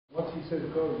once he says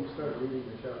go, you start reading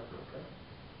the chapter,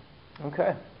 okay?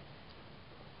 Okay.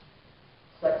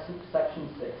 Section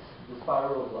 6, the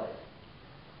spiral of life.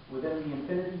 Within the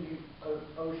infinity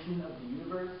ocean of the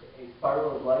universe, a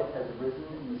spiral of life has arisen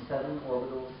in the 7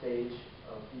 orbital stage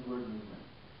of inward movement.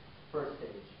 First stage,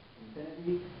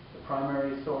 infinity, the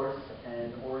primary source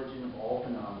and origin of all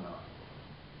phenomena.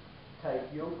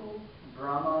 Taikyoku,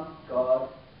 Brahman, God,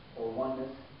 or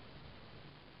oneness.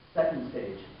 Second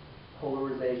stage,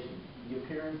 polarization, the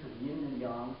appearance of yin and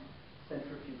yang,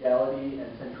 centrifugality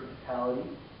and centrifugality,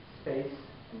 space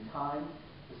and time,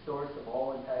 the source of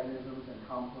all antagonisms and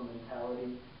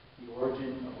complementality, the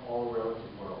origin of all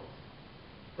relative worlds.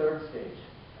 Third stage,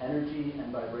 energy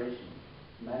and vibration,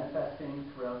 manifesting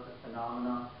throughout the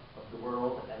phenomena of the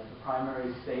world as the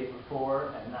primary state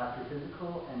before and after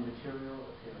physical and material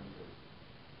appearances.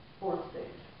 Fourth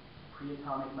stage,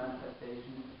 pre-atomic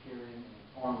manifestation appearing in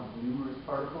the form of numerous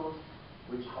particles,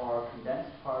 which are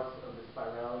condensed parts of the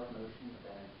spiralic motion of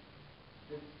energy.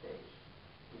 Fifth stage,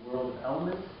 the world of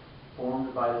elements,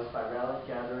 formed by the spiralic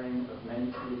gathering of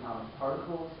many pre-atomic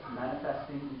particles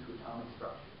manifesting into atomic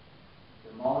structure.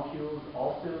 The molecules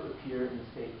also appear in the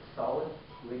state of solid,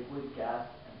 liquid, gas,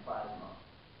 and plasma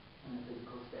in the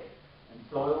physical state, and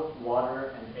soil,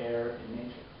 water, and air in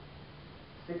nature.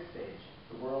 Sixth stage,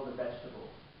 the world of vegetables,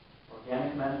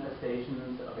 organic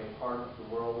manifestations of a part of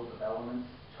the world of elements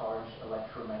charged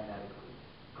electromagnetically,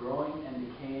 growing and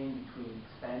decaying between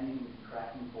expanding and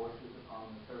contracting forces upon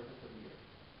the surface of the earth.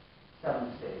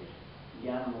 Seventh stage, the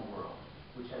animal world,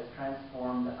 which has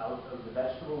transformed out of the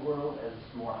vegetable world as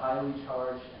more highly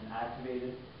charged and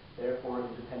activated, therefore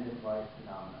independent life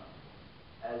phenomena.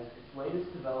 As its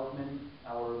latest development,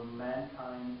 our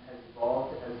mankind has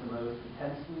evolved as the most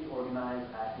intensely organized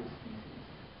active species,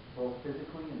 both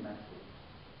physically and mentally.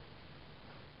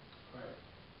 Right.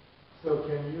 So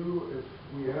can you, if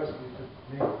we ask you to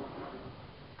make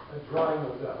a drawing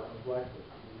of that on the blackboard,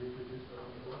 can you reproduce that on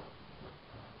the board?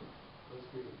 Let's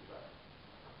give it a try.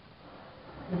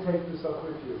 You can take this up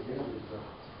with you as easy as that.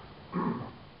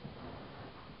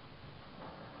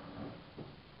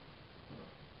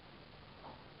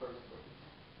 First stage.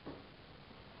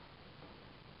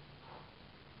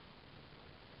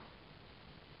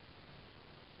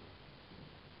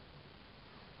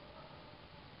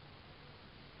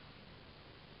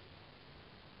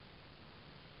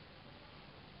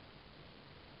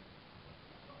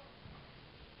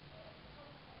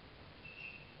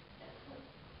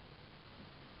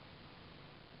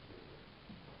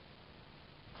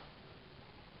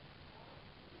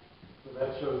 So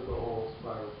that shows the whole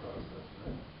spiral process,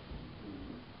 right?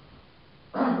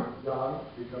 Yang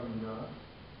becoming yang,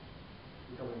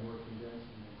 becoming more condensed,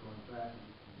 and then going back and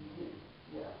becoming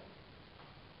yang. Yeah.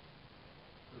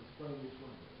 So explain each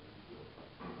one.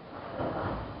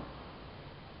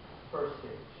 First stage.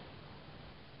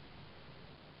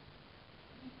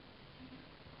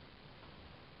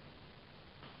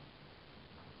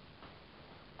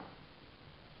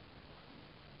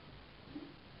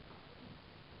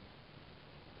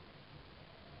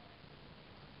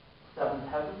 Seventh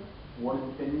heaven, one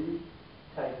infinity,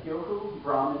 Taikyoku,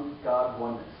 Brahman, God,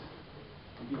 oneness.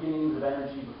 The beginnings of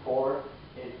energy before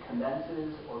it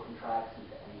condenses or contracts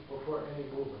into any. Before any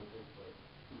movement takes place.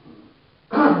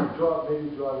 Mm-hmm.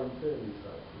 Maybe draw an infinity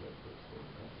side to that first stage,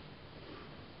 right?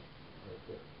 Right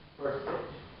there. First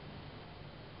stage.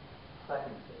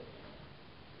 Second stage.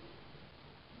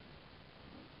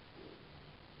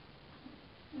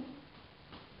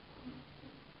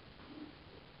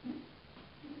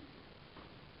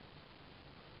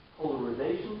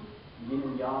 Polarization, yin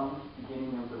and yang,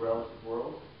 beginning of the relative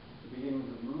world, the beginnings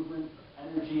of movement, of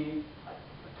energy,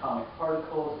 atomic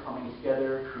particles coming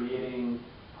together, creating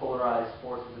polarized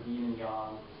forces of yin and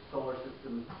yang, the solar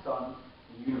system, the sun,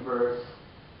 the universe,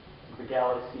 the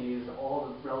galaxies, all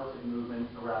the relative movement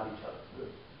around each other.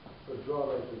 Good. So draw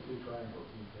like the two triangles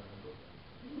in the triangle.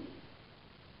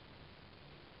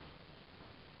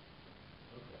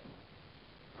 Okay.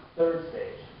 Third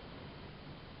stage.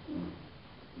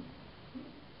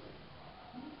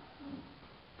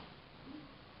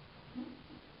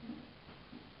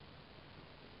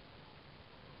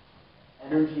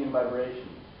 Energy and vibration,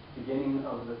 beginning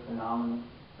of the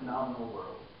phenomenal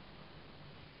world.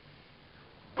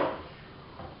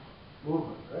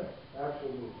 Movement, right?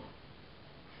 Actual movement.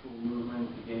 Actual movement,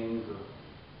 beginnings of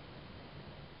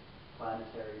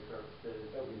planetary surfaces.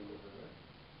 That we move, right?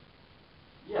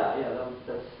 Yeah,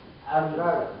 that's after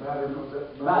Matter the comes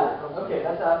at matter. Okay,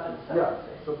 that's after the second yeah.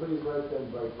 stage. So please write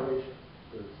then vibration,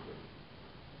 third stage.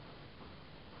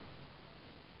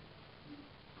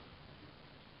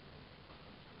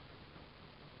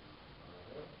 All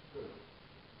right, good.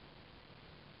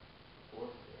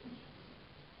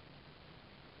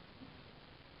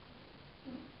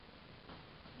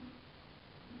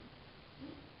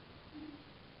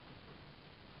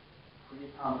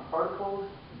 Pre-atomic particles,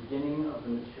 beginning of the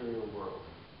material world.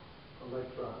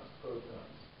 Electrons,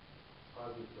 protons,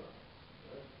 positrons,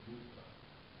 right? Neutrons.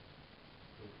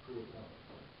 So pre-atomic.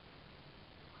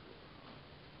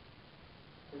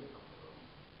 Physical world.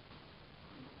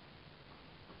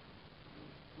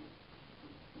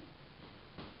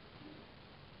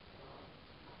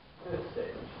 Fifth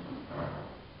stage.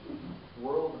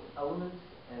 World of elements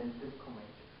and physical nature.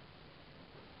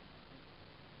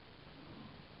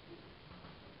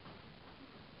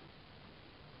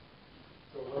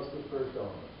 So what's the first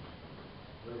element?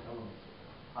 What element?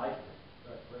 Hydrogen.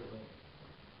 Right.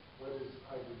 What is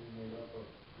hydrogen made up of?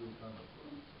 Three atoms.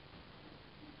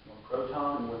 One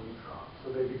proton and one neutron. So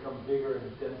they become bigger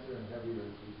and denser and heavier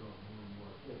as we go more and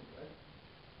more in, right?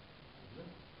 Isn't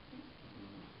it?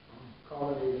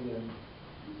 Culminating in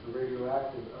the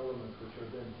radioactive elements which are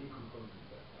then decomposing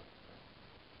back up.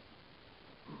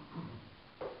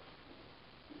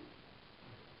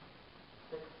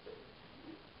 Sixth stage.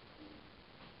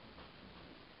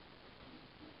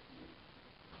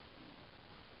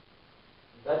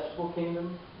 Vegetable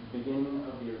kingdom, beginning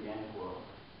of the organic world.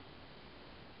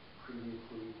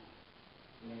 Previously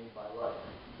made by life.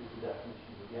 This is the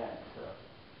definition again. It's a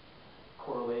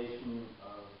correlation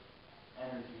of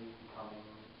energy becoming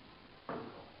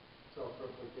physical.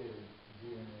 Self-replicating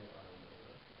DNA RNA,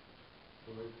 right? So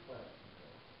like plants.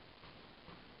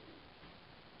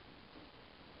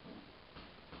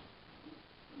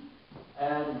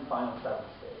 And final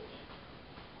seventh stage.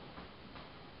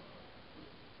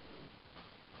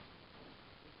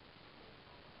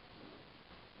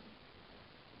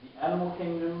 The animal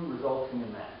kingdom resulting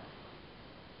in man.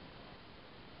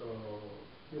 So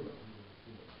human.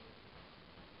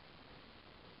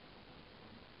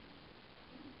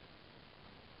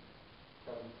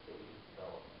 Seventh stage of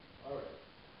development. All right.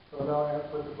 So now I have to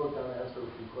put the book down and answer a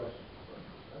few questions.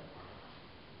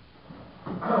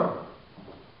 Right?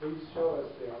 Please show us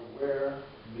there where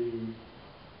the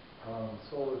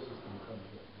solar system comes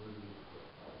in. Where does it fit?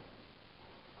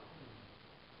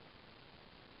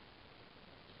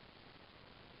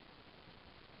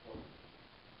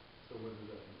 So what does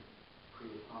that mean?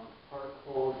 Pre-atomic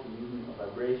particles, the movement of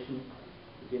vibration,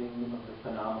 beginning of the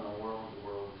phenomenal world, the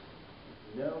world as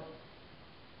we know.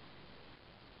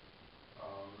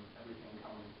 Everything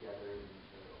coming together in the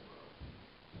material world.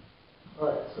 All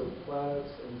right, so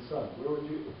planets and sun. Where would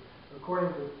you,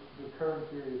 according to the current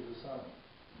theory of the sun,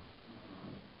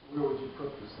 where would you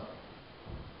put the sun?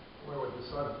 Where would the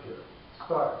sun appear?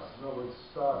 Stars. In other words,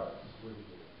 stars. Where do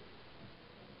they appear?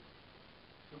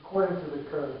 According to the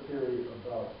current theory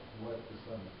about what the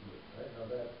sun is doing, right? Now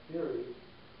that theory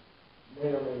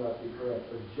may or may not be correct,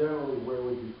 but generally where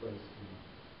would you place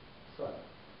the sun?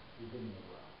 Beginning of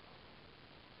life.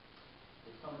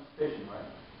 The sun is fission, right?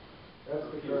 That's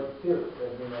the current theory.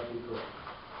 That may not be correct.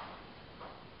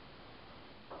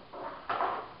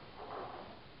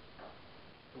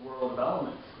 The world of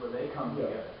elements, where they come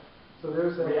together. So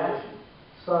there's a reaction.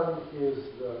 Sun is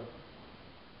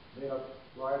made up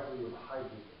largely of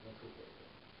hydrogen. That's what they say.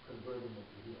 Converting into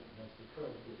helium. That's the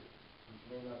current theory, which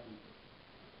may not be true.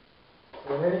 So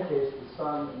in any case, the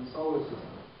sun and solar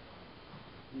system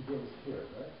begins here,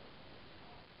 right?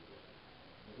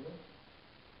 Isn't it?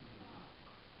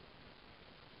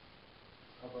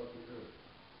 How about the Earth?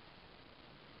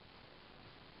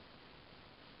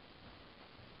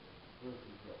 Earth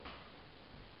is right.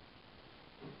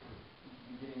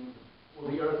 Beginning, well,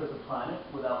 the Earth as a planet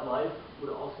without life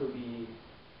would also be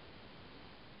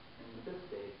in the fifth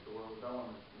stage, the world of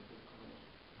elements and physical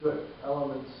nature. Good.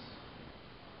 Elements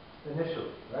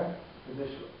initially, right?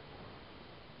 Initially.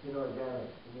 Inorganic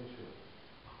initially.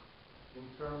 In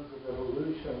terms of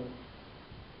evolution,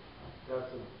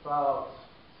 that's about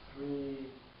 3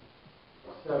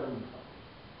 to 7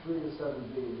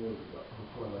 billion years ago,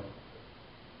 before life.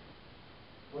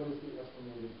 What is the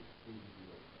estimated age of the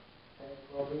Earth? 10,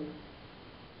 12 billion?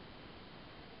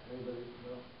 Anybody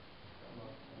know?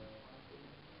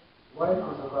 Life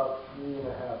is about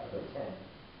 3.5 billion.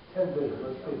 10 billion,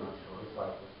 let's take it.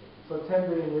 So 10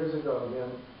 billion years ago,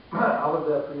 again, out of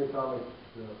that pre-atomic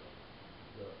the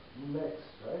mix,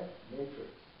 right?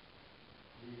 Matrix,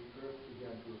 the Earth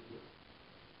began to appear.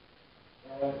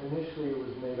 And initially it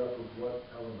was made up of what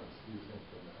elements do you think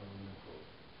in the elemental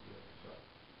chart?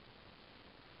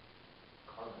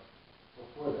 Carbon.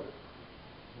 Before that?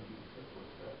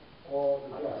 All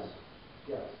the gas.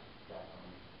 Gas.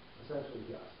 Essentially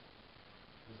gas.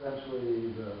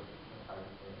 Essentially the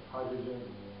hydrogen,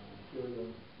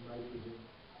 helium, nitrogen,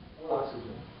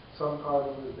 oxygen. Some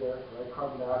carbon was there, right?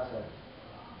 Carbon dioxide.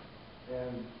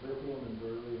 And lithium and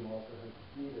beryllium also had to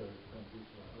be there to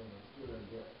transition elements here and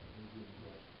there.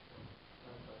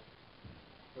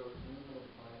 So even if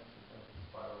plants are kind of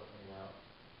spiraling out,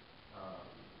 um,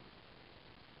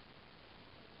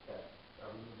 that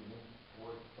are we moving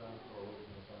towards the sun or away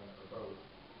from the sun or both?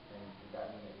 And does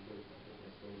that mean that we go through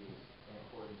different stages in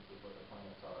accordance with what the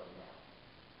planets are now?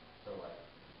 So like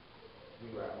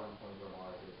we were at one point where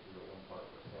Mars is, we were 1 part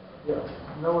per 7. Yes.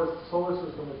 No, the solar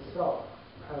system itself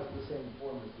has the same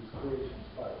form as this creation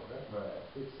spiral, right? Right.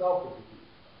 Itself is a piece.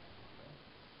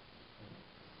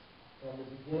 And the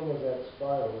beginning of that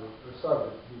spiral, or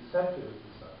sorry, the center is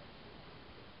the sun.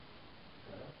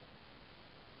 Okay?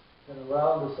 And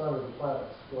around the sun are the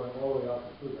planets going all the way out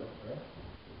to Pluto, right?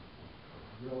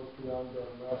 You know what's beyond the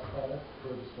last planet?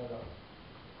 Furthest one up.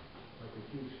 Like a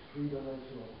huge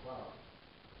three-dimensional cloud.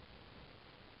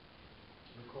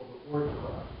 They call it Oort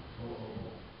cloud.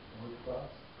 Oort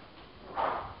clouds.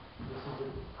 This is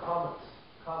the comets,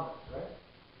 right?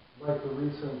 Like the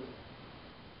recent,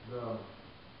 the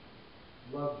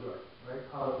Lovejoy, right?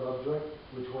 Comet Lovejoy,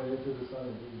 which went into the sun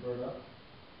and didn't burn up.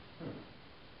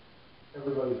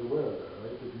 Everybody's aware of that,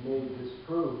 right? It may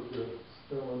disprove the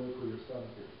thermonuclear sun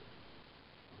theory.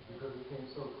 Because it came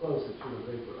so close it should have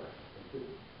vaporized. It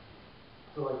didn't.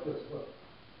 So like this, look.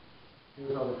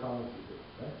 Here's how the comets are doing,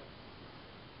 right?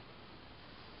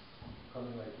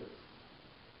 Coming like this.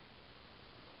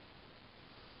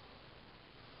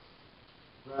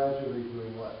 Gradually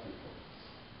doing what, people?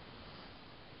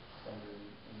 Centered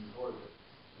in orbit.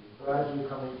 Gradually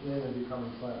coming in and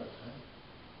becoming planets, right?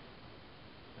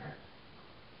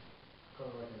 Kind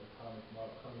of like an atomic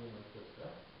model, coming in like this,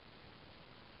 right?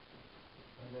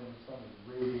 And then the sun is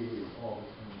radiating all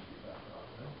this energy back out,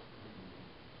 right?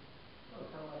 Oh,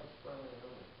 kind of like a sperm and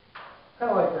ovum. Kind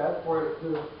of like that, or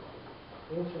the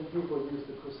ancient people used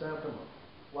the chrysanthemum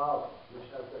flower, which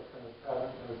has that kind of pattern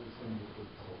as the symbol for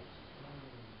the soul.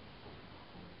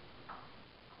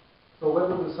 So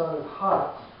whether the sun is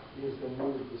hot is the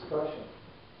new discussion.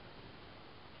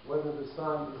 Whether the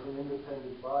sun is an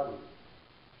independent body,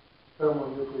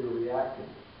 thermonuclear reacting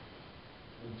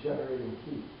and generating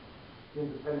heat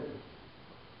independently,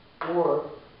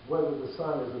 or whether the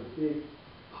sun is a big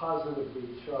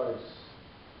positively charged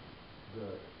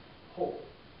pole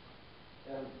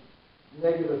and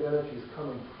negative energy is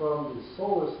coming from the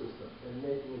solar system and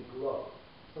making it glow,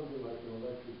 something like an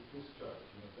electric discharge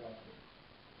in a vacuum.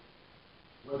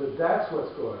 Whether that's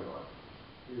what's going on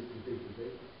is the big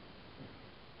debate.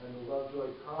 And the Lovejoy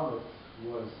comet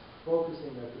was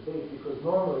focusing that debate because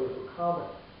normally if a comet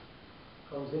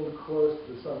comes in close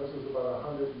to the sun, this was about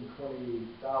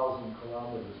 128,000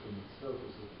 kilometers from the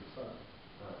surface of the sun,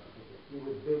 it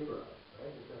would vaporize,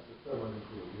 right? If that's a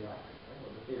thermonuclear reactor, right?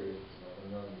 Well, the theory is like a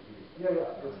million degrees.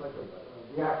 Yeah, it's like a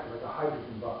reactor, like a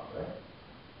hydrogen bomb, right?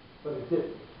 But it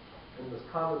didn't. And this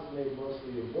comet's made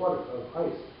mostly of water, of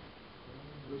ice,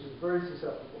 which is very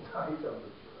susceptible to high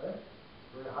temperature, right?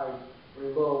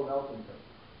 Very low melting temperature.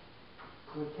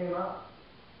 So it came out.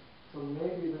 So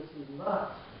maybe this is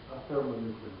not a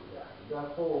thermonuclear reactor.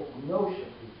 That whole notion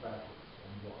is backwards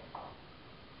and wrong.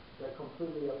 That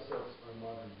completely upsets our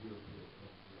modern view of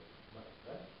life,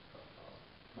 right?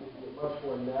 It would be a much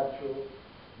more natural,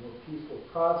 more peaceful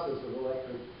process of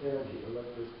electric energy,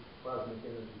 electric plasmic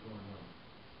energy going on.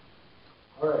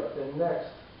 All right, then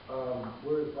next,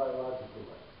 where is biological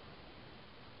life?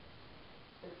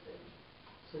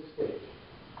 Sixth stage.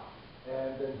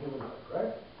 And then human life,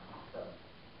 right?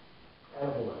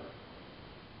 Animal life.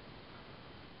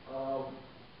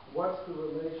 What's the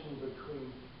relation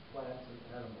between plants and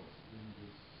animals in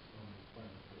this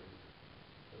planetary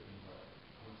environment?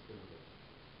 What's the relation?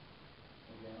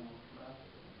 The animals come out of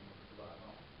it and survive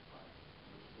off the planet,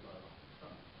 which survive off the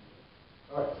sun.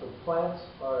 All right, so plants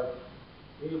are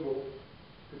able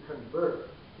to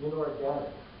convert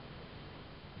inorganic,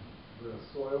 the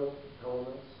soil,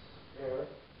 elements, air,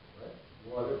 right,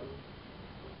 water,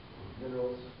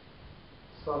 minerals,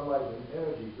 sunlight, and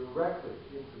energy directly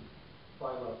into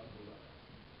biological life.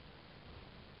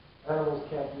 Animals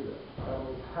can't do that.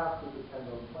 Animals have to depend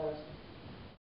on plants to